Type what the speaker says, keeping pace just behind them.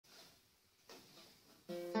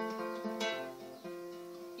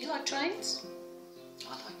like trains?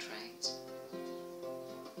 I like trains.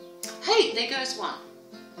 Hey, there goes one.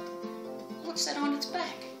 What's that on its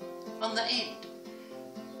back? On the end?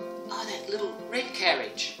 Oh, that little red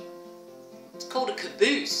carriage. It's called a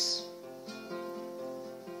caboose.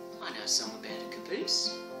 I know something about a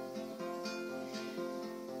caboose.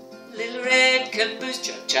 Little red caboose,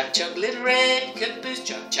 chug, chug, chug, little red caboose,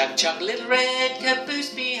 chug, chug, chug, little red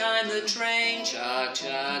caboose behind the train, chug,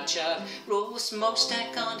 chug, chug, roll a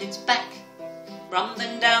smokestack on its back,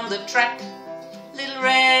 rumbling down the track, little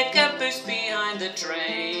red caboose behind the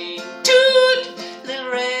train, toot! Little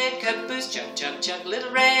red caboose, chug, chug, chug,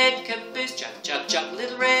 little red caboose, chug, chug, chug,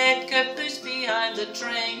 little red caboose behind the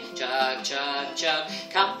train, chug, chug, chug,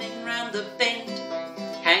 coming round the bend,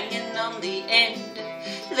 hanging on the end,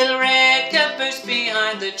 little red caboose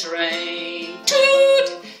behind the train,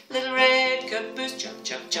 toot! Little red caboose, chug,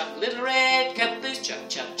 chug, chug, little red caboose, chug,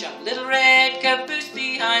 chug, chug, little red caboose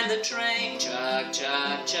behind the train, chug,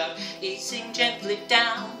 chug, chug, easing gently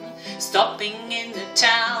down, stopping in the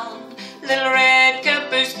town, little red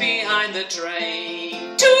caboose behind the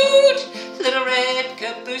train, toot! Little red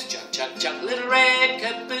caboose, chug, chug, chug, little red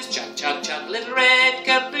caboose, chug, chug, chug, little red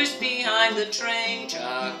caboose behind the train,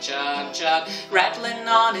 chug, chug, chug, rattling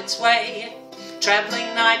on its way,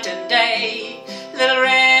 travelling night and day, little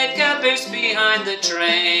red caboose behind the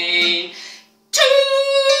train, toot!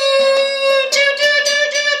 Toot, toot, toot,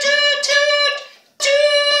 toot, toot, toot,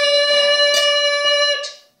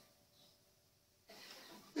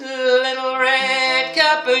 toot! Little red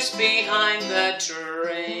caboose behind the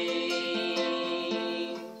train.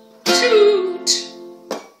 Toot!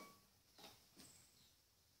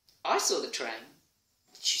 I saw the train.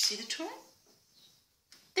 Did you see the train?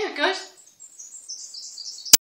 There it goes.